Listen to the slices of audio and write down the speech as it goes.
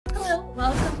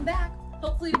Welcome back.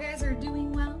 Hopefully you guys are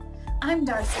doing well. I'm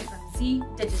Darcy from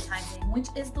ZDigitizing, which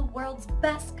is the world's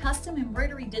best custom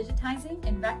embroidery digitizing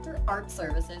and vector art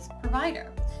services provider.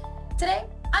 Today,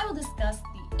 I will discuss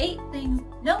the 8 things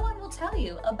no one will tell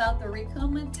you about the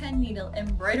Ricoma 10-needle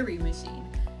embroidery machine.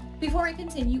 Before we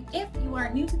continue, if you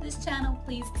are new to this channel,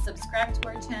 please subscribe to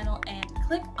our channel and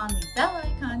click on the bell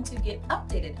icon to get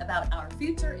updated about our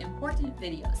future important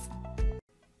videos.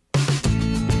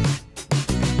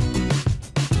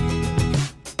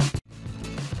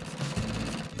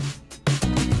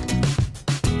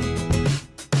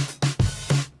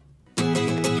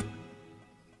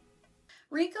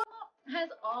 Ricoma has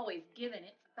always given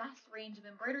its best range of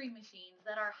embroidery machines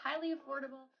that are highly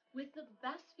affordable with the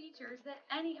best features that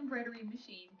any embroidery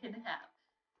machine can have.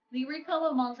 The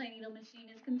Ricoma Multi-needle machine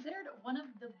is considered one of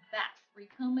the best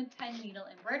Ricoma 10-needle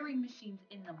embroidery machines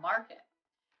in the market.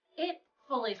 It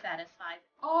fully satisfies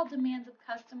all demands of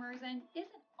customers and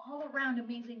is an all-around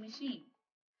amazing machine.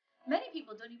 Many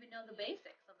people don't even know the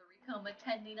basics of the Ricoma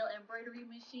 10-needle embroidery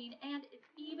machine, and it's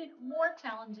even more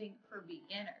challenging for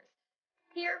beginners.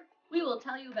 Here, we will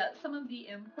tell you about some of the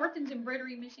important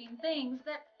embroidery machine things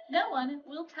that no one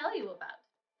will tell you about.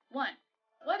 1.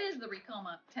 What is the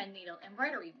Ricoma 10-needle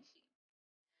embroidery machine?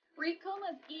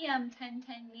 Ricoma's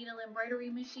EM1010 needle embroidery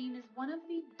machine is one of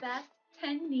the best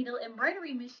 10-needle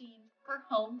embroidery machines for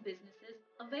home businesses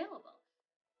available.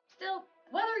 Still,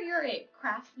 whether you're a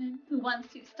craftsman who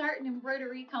wants to start an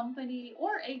embroidery company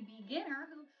or a beginner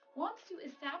who wants to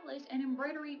establish an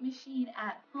embroidery machine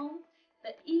at home,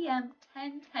 the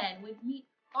EM1010 would meet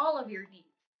all of your needs.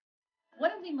 One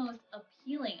of the most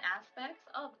appealing aspects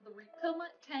of the Ricoma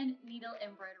 10-needle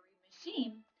embroidery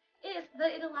machine is that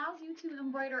it allows you to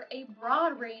embroider a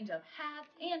broad range of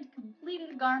hats and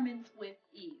completed garments with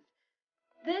ease.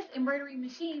 This embroidery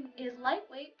machine is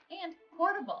lightweight and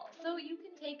portable, so you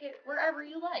can take it wherever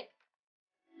you like.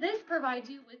 This provides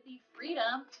you with the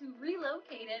freedom to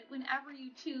relocate it whenever you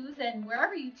choose and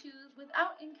wherever you choose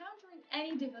without encountering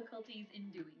any difficulties in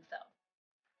doing so.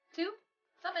 2.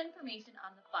 Some information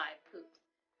on the 5 hoops.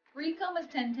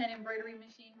 Ricoma's 1010 embroidery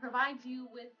machine provides you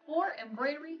with 4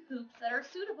 embroidery hoops that are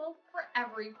suitable for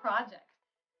every project.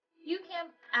 You can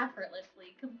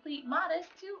effortlessly complete modest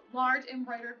to large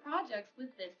embroidered projects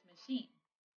with this machine.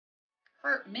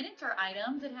 For miniature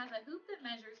items, it has a hoop that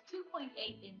measures 2.8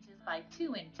 inches by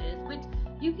 2 inches, which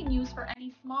you can use for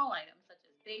any small items such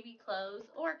as baby clothes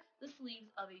or the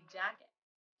sleeves of a jacket.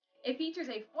 It features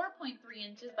a 4.3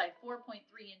 inches by 4.3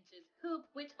 inches hoop,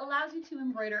 which allows you to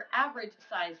embroider average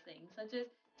size things such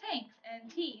as tanks and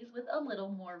tees with a little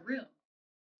more room.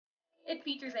 It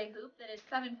features a hoop that is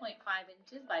 7.5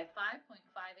 inches by 5.5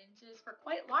 inches for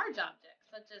quite large objects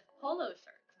such as polo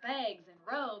shirts, bags, and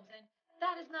robes, and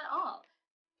that is not all.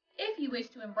 If you wish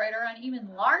to embroider on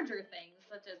even larger things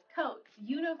such as coats,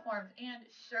 uniforms, and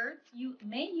shirts, you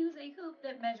may use a hoop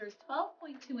that measures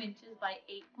 12.2 inches by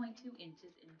 8.2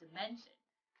 inches in dimension.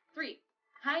 3.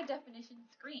 High definition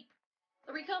screen.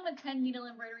 The Ricoma 10-needle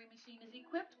embroidery machine is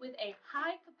equipped with a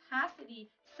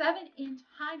high-capacity 7-inch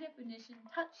high-definition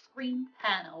touchscreen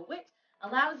panel, which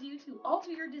allows you to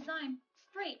alter your design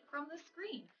straight from the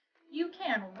screen. You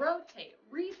can rotate,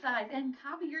 resize, and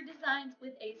copy your designs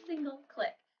with a single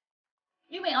click.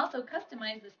 You may also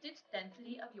customize the stitch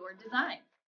density of your design.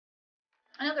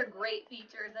 Another great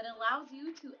feature is that it allows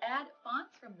you to add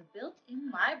fonts from the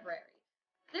built-in library.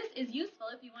 This is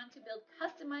useful if you want to build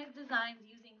customized designs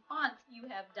using fonts you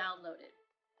have downloaded.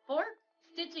 4.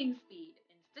 Stitching speed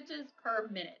in stitches per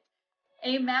minute.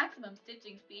 A maximum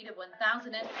stitching speed of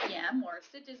 1000 SPM or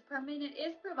stitches per minute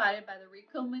is provided by the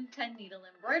Ricoma 10-needle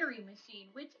embroidery machine,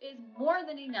 which is more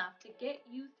than enough to get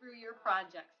you through your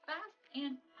projects fast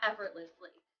and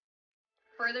effortlessly.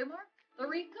 Furthermore, the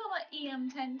Ricoma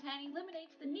EM1010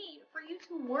 eliminates the need for you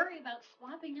to worry about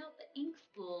swapping out the ink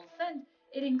spools, since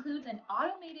it includes an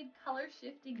automated color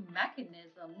shifting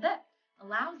mechanism that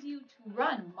allows you to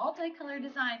run multicolor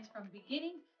designs from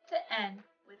beginning to end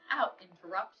without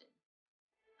interruption.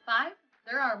 5.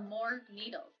 There are more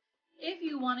needles. If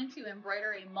you wanted to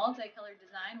embroider a multicolor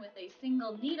design with a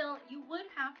single needle, you would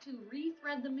have to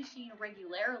rethread the machine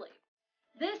regularly.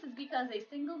 This is because a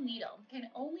single needle can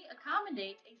only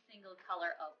accommodate a single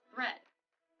color of thread.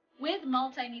 With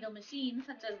multi-needle machines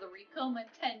such as the Ricoma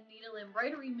 10-needle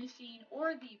embroidery machine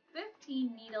or the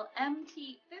 15-needle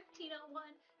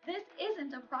MT1501, this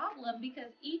isn't a problem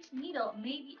because each needle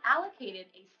may be allocated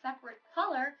a separate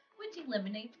color, which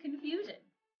eliminates confusion.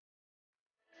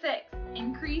 6.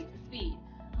 Increased speed.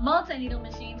 Multi-needle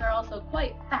machines are also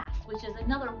quite fast, which is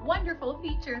another wonderful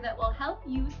feature that will help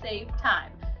you save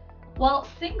time. While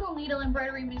single needle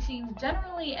embroidery machines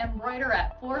generally embroider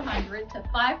at 400 to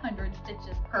 500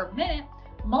 stitches per minute,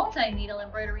 multi-needle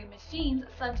embroidery machines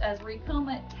such as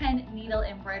Ricoma 10-needle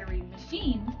embroidery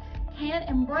machines can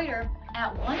embroider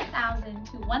at 1,000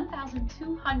 to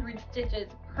 1,200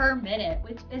 stitches per minute,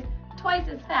 which is twice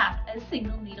as fast as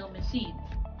single needle machines.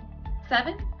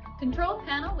 7. Control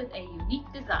panel with a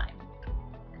unique design.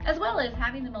 As well as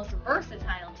having the most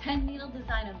versatile 10-needle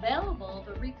design available,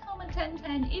 the Ricoma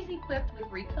 1010 is equipped with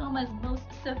Ricoma's most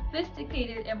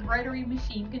sophisticated embroidery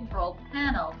machine control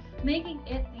panel, making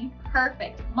it the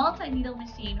perfect multi-needle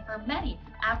machine for many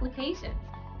applications.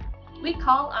 We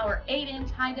call our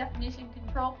 8-inch high-definition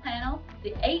control panel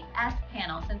the 8S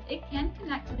panel since it can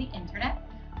connect to the internet,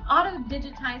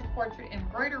 auto-digitize portrait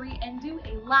embroidery, and do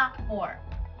a lot more.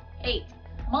 8.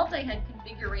 Multi-head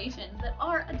configurations that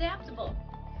are adaptable.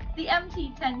 The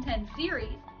MT1010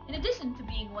 series, in addition to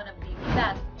being one of the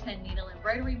best 10-needle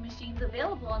embroidery machines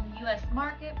available on the US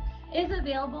market, is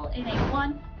available in a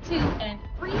 1, 2, and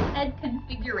 3-head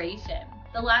configuration,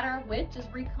 the latter of which is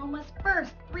Ricoma's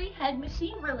first 3-head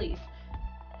machine release.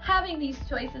 Having these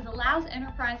choices allows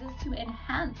enterprises to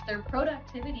enhance their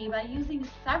productivity by using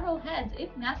several heads if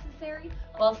necessary,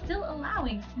 while still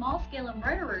allowing small-scale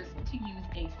embroiderers to use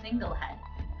a single head.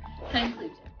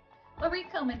 Conclusion. The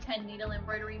Ricoma 10-needle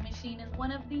embroidery machine is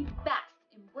one of the best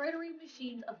embroidery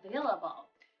machines available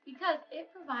because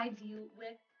it provides you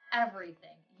with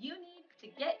everything you need to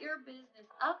get your business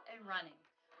up and running,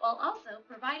 while also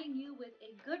providing you with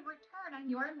a good return on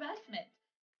your investment.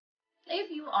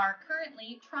 If you are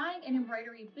currently trying an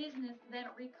embroidery business, then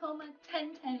Ricoma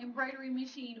 1010 embroidery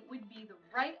machine would be the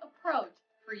right approach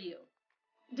for you.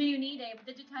 Do you need a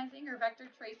digitizing or vector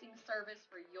tracing service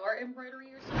for your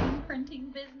embroidery or screen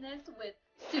printing business with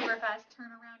super fast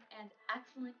turnaround and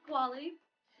excellent quality?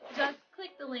 Just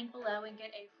click the link below and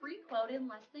get a free quote in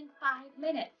less than 5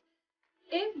 minutes.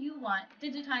 If you want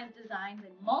digitized designs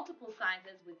in multiple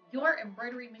sizes with your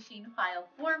embroidery machine file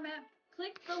format,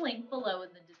 click the link below in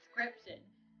the description.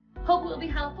 Hope it will be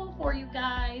helpful for you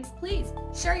guys. Please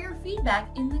share your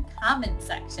feedback in the comment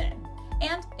section.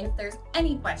 And if there's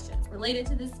any questions related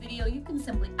to this video, you can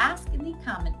simply ask in the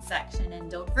comment section.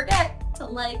 And don't forget to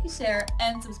like, share,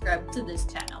 and subscribe to this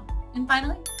channel. And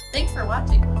finally, thanks for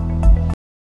watching.